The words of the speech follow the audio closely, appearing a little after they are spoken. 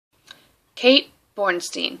Kate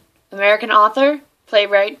Bornstein, American author,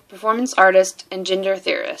 playwright, performance artist, and gender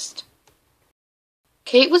theorist.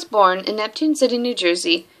 Kate was born in Neptune City, New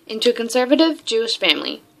Jersey, into a conservative Jewish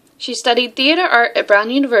family. She studied theater art at Brown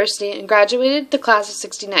University and graduated the class of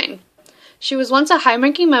 '69. She was once a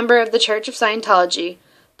high-ranking member of the Church of Scientology,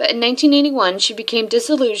 but in 1981 she became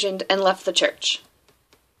disillusioned and left the church.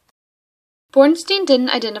 Bornstein didn't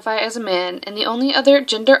identify as a man, and the only other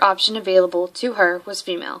gender option available to her was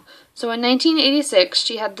female, so in 1986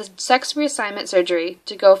 she had the sex reassignment surgery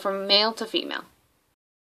to go from male to female.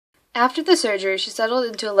 After the surgery, she settled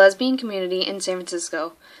into a lesbian community in San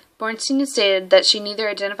Francisco. Bornstein has stated that she neither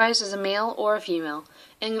identifies as a male or a female,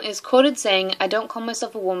 and is quoted saying, "I don't call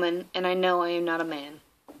myself a woman, and I know I am not a man."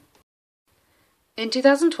 In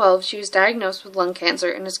 2012, she was diagnosed with lung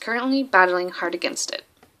cancer and is currently battling hard against it.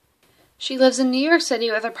 She lives in New York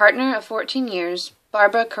City with her partner of 14 years,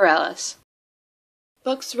 Barbara Corrales.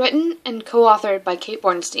 Books written and co-authored by Kate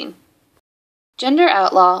Bornstein. Gender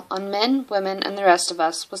Outlaw on Men, Women, and the Rest of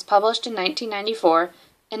Us was published in 1994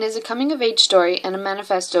 and is a coming-of-age story and a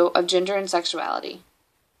manifesto of gender and sexuality.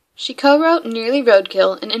 She co-wrote Nearly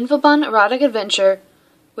Roadkill, an infobun erotic adventure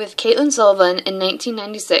with Caitlin Sullivan in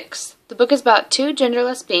 1996. The book is about two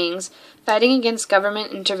genderless beings fighting against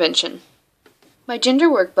government intervention. My gender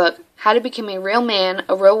workbook, How to Become a Real Man,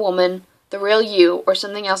 a Real Woman, The Real You, or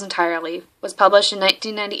Something Else Entirely, was published in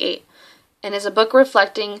 1998 and is a book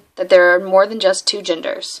reflecting that there are more than just two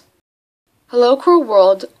genders. Hello Cruel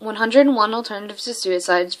World, 101 Alternatives to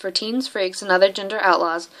Suicides for Teens, Freaks, and Other Gender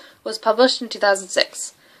Outlaws was published in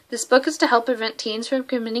 2006. This book is to help prevent teens from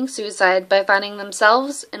committing suicide by finding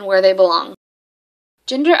themselves and where they belong.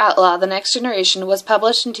 Gender Outlaw, The Next Generation was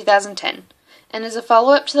published in 2010 and is a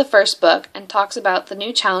follow-up to the first book and talks about the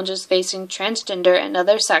new challenges facing transgender and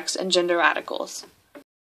other sex and gender radicals.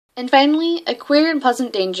 And finally, A Queer and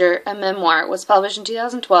Pleasant Danger, a memoir, was published in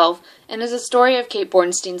 2012 and is a story of Kate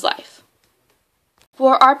Bornstein's life.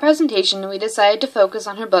 For our presentation, we decided to focus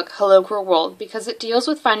on her book, Hello Cruel World, because it deals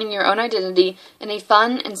with finding your own identity in a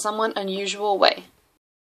fun and somewhat unusual way.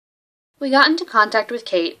 We got into contact with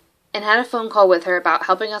Kate and had a phone call with her about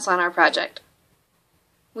helping us on our project.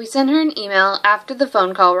 We sent her an email after the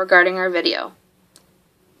phone call regarding our video.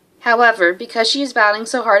 However, because she is battling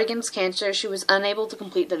so hard against cancer, she was unable to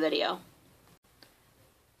complete the video.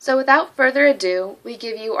 So without further ado, we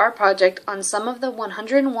give you our project on some of the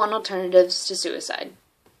 101 alternatives to suicide.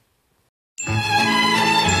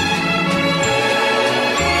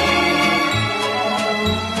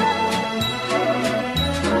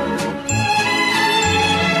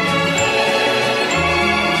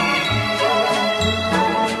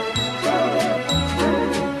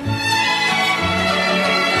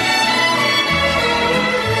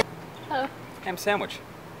 Hello. Ham sandwich.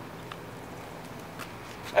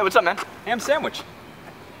 Hey, what's up, man? Ham sandwich.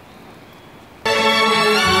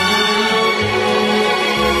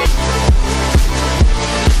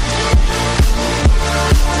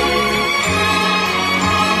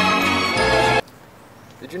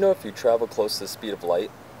 Did you know if you travel close to the speed of light,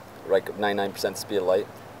 like 99% speed of light,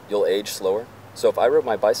 you'll age slower? So if I rode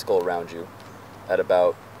my bicycle around you at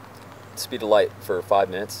about the speed of light for 5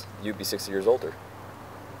 minutes, you'd be 60 years older.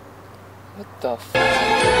 What the f***?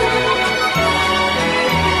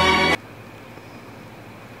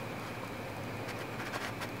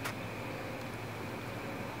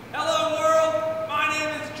 Hello world, my name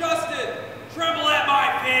is Justin. Tremble at my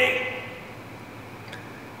feet.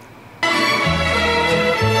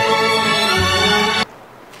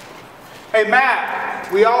 Hey Matt,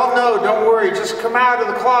 we all know, don't worry, just come out of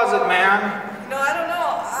the closet, man. No, I don't know.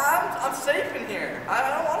 I'm safe in here. I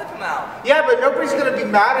don't want to come out. Yeah, but nobody's gonna be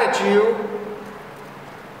mad at you.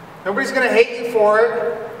 Nobody's gonna hate you for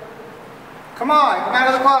it. Come on, come out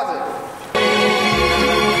of the closet.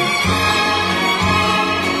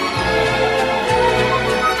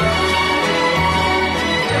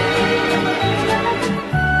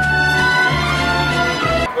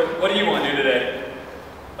 What do you want to do today?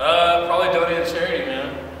 Probably donate to charity,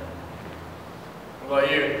 man. What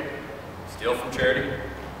about you? Steal from charity?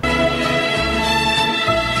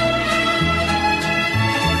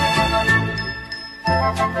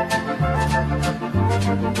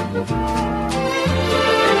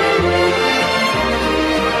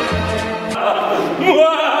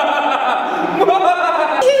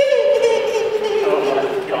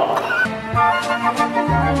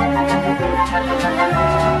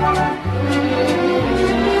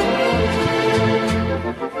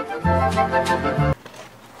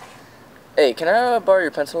 Hey, can I borrow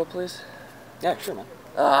your pencil, please? Yeah, sure, man.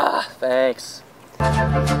 Ah, thanks.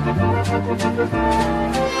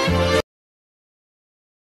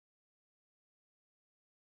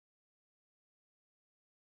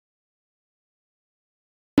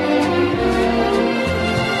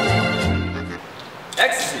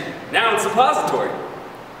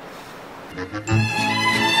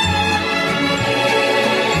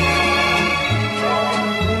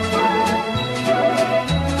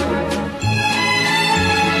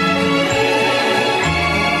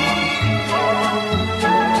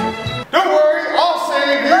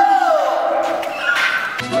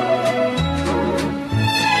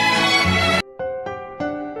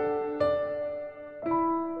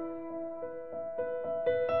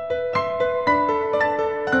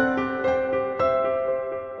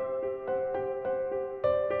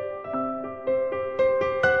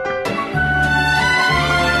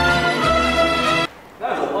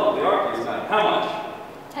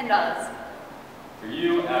 does. For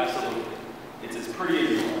you, absolutely. It's as pretty as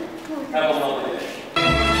you want. Have a lovely day.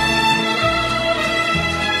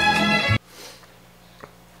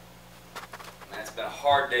 Man, it's been a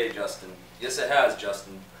hard day, Justin. Yes, it has,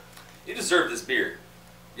 Justin. You deserve this beer.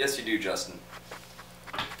 Yes, you do, Justin.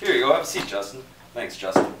 Here you go. Have a seat, Justin. Thanks,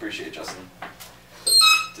 Justin. Appreciate it, Justin.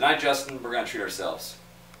 Tonight, Justin, we're going to treat ourselves.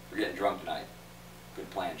 We're getting drunk tonight. Good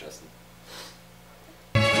plan, Justin.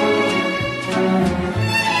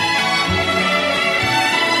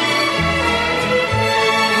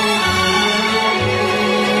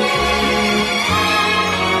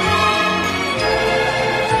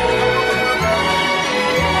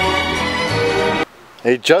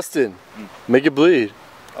 Hey Justin, make it bleed.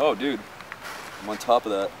 Oh, dude. I'm on top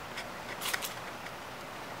of that.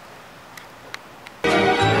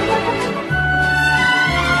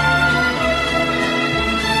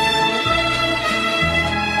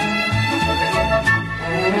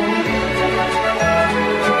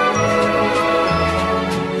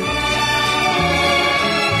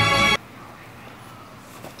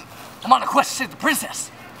 I'm on a quest to save the princess.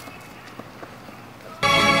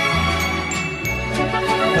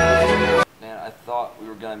 Man, I thought we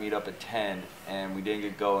were gonna meet up at 10 and we didn't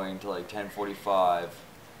get going till like 10:45.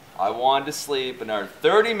 I wanted to sleep another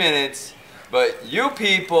 30 minutes, but you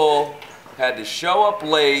people had to show up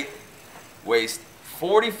late, waste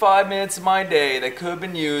 45 minutes of my day that could have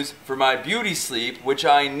been used for my beauty sleep, which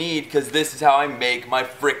I need because this is how I make my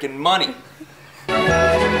frickin' money.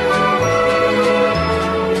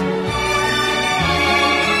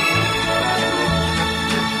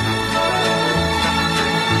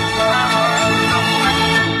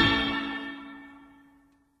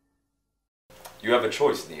 You have a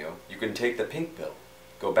choice, Neo. You can take the pink pill,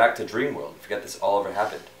 go back to dream world, forget this all ever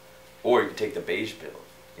happened. Or you can take the beige pill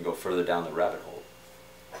and go further down the rabbit hole.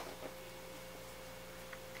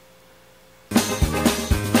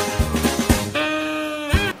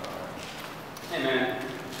 Hey man,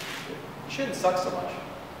 you shouldn't suck so much.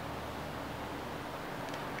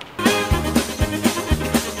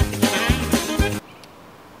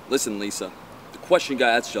 Listen, Lisa, the question you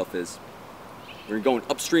gotta ask yourself is, when you're going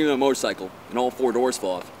upstream on a motorcycle and all 4 doors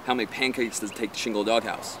fall off, how many pancakes does it take to shingle a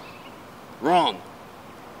doghouse? Wrong.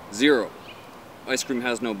 0. Ice cream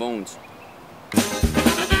has no bones.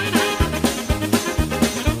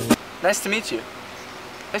 Nice to meet you.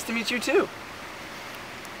 Nice to meet you too.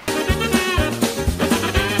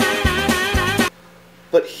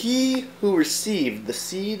 But he who received the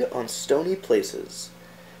seed on stony places,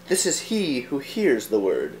 this is he who hears the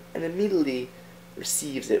word and immediately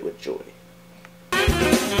receives it with joy.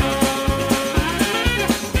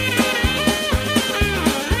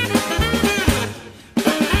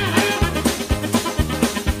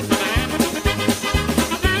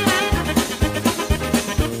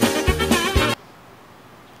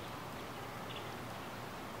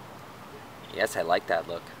 Yes, I like that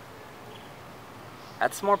look.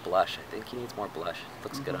 Add some more blush. I think he needs more blush.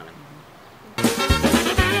 Looks good on him.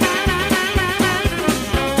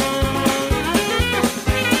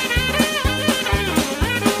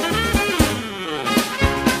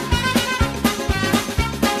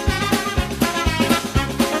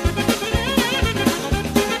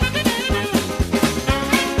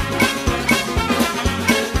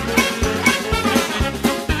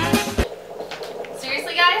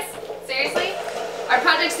 Seriously, guys? Seriously? Our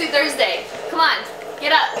project's due Thursday. Come on,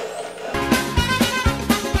 get up.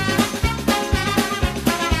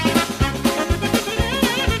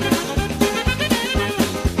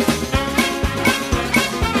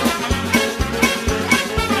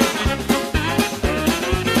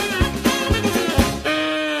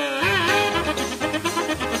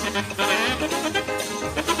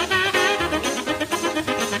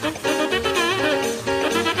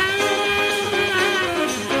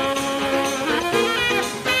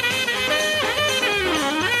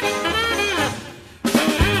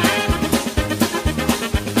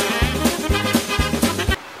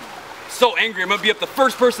 So angry, I'm gonna be up the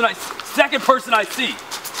second person I see.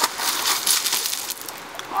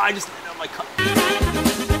 I just ended up my cup.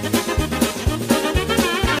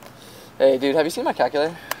 Hey dude, have you seen my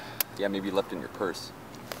calculator? Yeah, maybe you left it in your purse.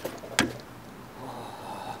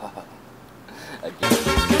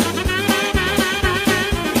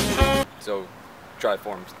 So, try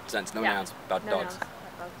form, sense, no nouns, about No dogs.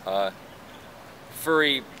 nouns.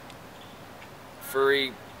 Furry,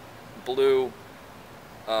 blue,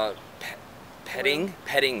 petting,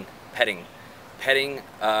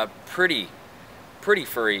 pretty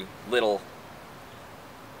furry, little,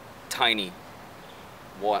 tiny,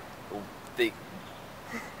 what, the,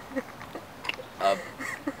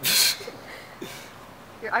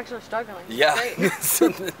 You're actually struggling. Yeah, Great.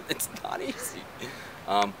 it's not easy.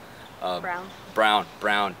 Brown.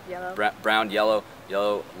 Brown, Yellow. brown, yellow,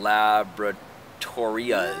 laboratorias.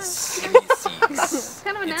 It's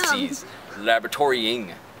kind of a noun.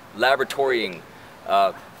 Laboratorying,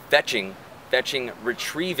 fetching,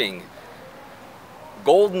 retrieving,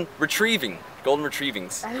 golden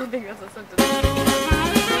retrievings. I don't think that's a sentence.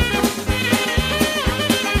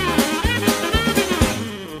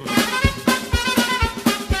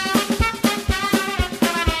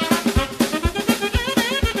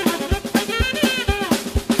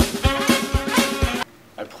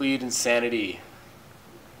 I plead insanity.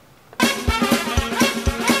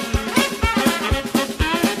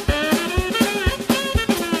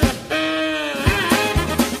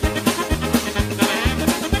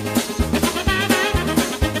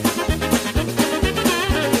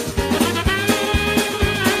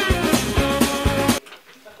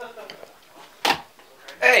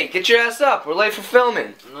 Hey, get your ass up. We're late for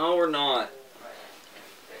filming. No, we're not.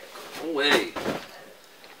 No way.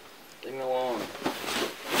 Leave me alone.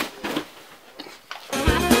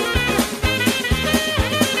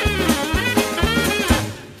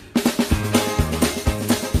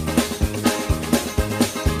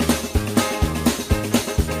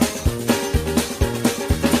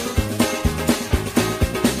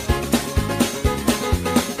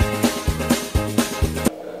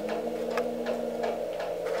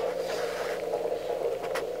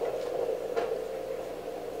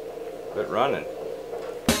 Quit running.